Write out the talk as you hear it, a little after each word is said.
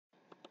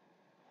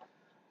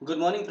Good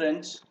morning,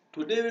 friends.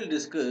 Today we'll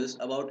discuss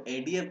about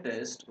ADF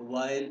test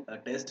while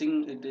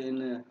testing it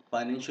in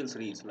financial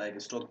series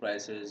like stock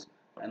prices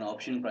and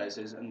option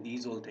prices and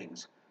these all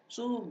things.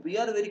 So we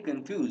are very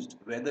confused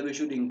whether we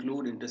should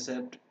include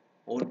intercept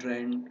or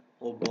trend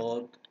or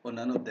both or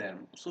none of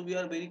them. So we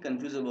are very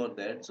confused about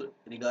that. So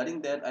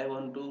regarding that, I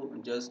want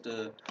to just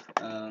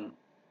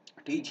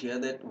teach here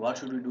that what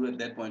should we do at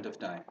that point of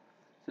time.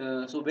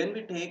 So when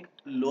we take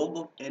log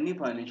of any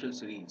financial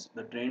series,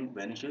 the trend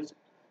vanishes.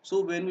 So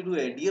when we do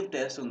ADF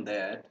test on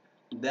that,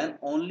 then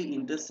only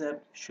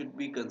intercept should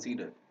be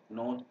considered,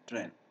 not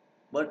trend.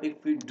 But if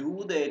we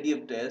do the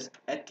ADF test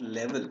at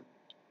level,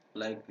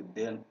 like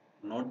then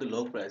not the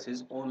low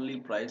prices, only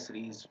price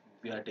series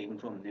we are taking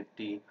from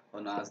Nifty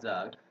or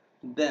Nasdaq,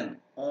 then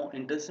on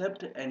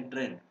intercept and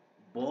trend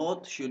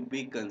both should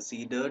be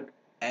considered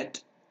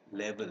at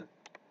level.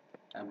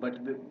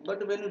 But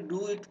when you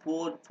do it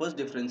for first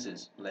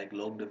differences like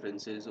log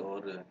differences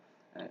or the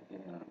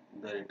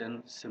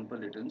return simple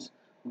returns,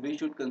 we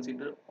should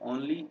consider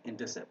only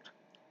intercept.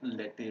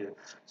 Let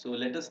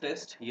us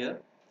test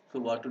here. So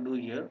what to do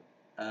here?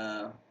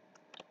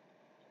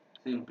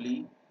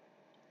 Simply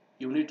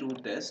unit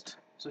root test.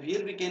 So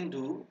here we can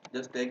do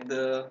just take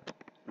the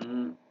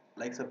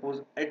like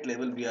suppose at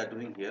level we are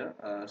doing here.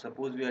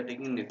 Suppose we are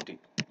taking Nifty.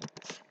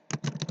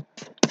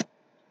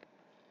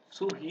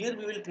 So here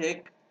we will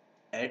take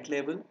at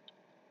level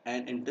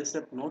and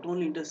intercept, not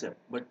only intercept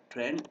but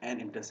trend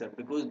and intercept,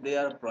 because they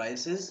are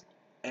prices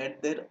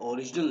at their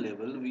original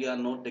level. We are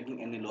not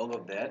taking any log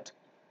of that,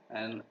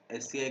 and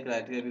SCI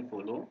criteria we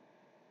follow.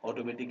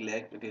 Automatic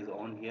lag it is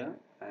on here,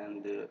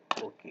 and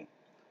okay.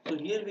 So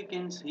here we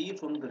can see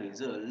from the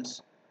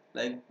results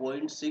like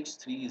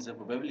 0.63 is the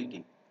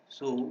probability.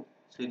 So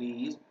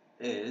series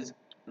is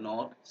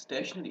not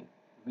stationary.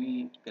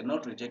 We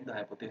cannot reject the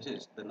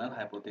hypothesis. The null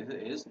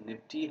hypothesis is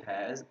Nifty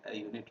has a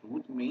unit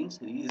root, means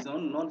series is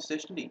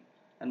non-stationary,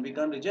 and we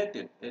can't reject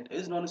it. It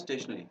is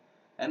non-stationary.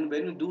 And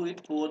when we do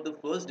it for the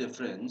first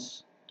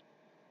difference,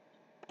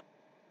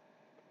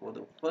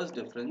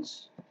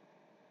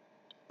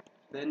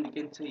 then we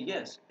can say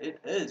yes, it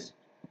is.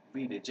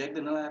 We reject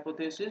the null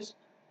hypothesis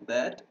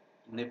that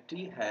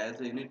Nifty has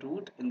a unit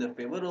root in the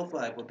favor of a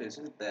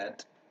hypothesis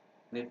that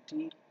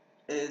Nifty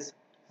is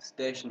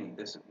stationary.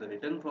 The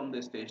return from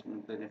the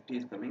station the Nifty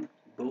is coming,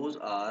 those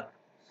are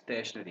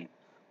stationary.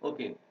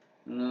 Okay.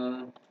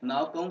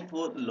 Now come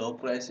for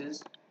log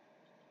prices.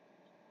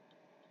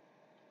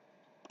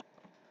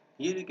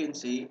 Here we can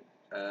see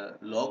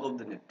log of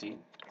the Nifty,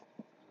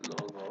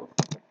 log of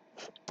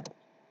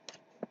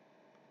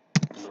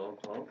log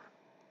of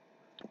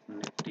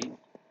Nifty.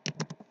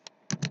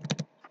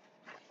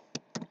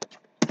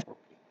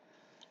 Okay.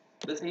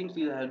 The same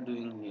thing I am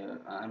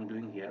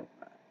doing here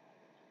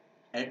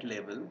at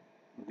level.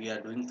 We are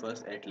doing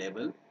first at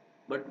level,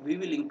 but we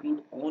will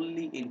include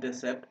only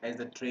intercept as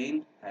the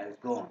train has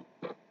gone.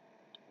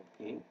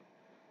 Okay.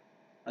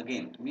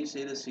 Again, we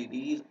say the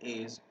series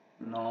is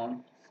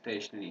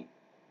non-stationary,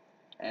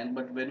 and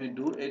but when we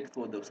do it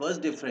for the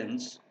first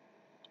difference,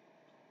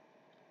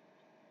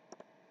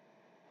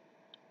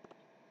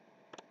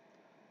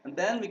 and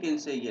then we can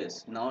say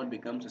yes, now it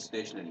becomes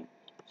stationary.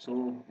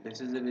 So this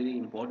is a very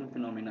important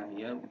phenomena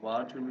here.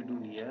 What should we do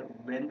here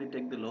when we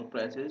take the log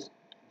prices?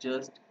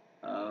 Just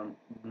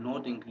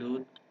not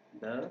include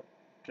the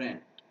trend.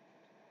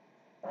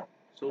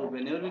 So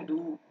whenever we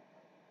do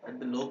at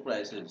the low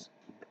prices,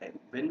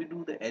 when we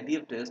do the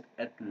ADF test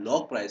at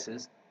low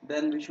prices,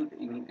 then we should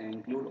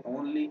include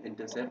only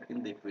intercept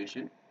in the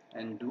equation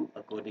and do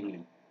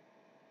accordingly.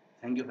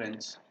 Thank you,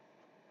 friends.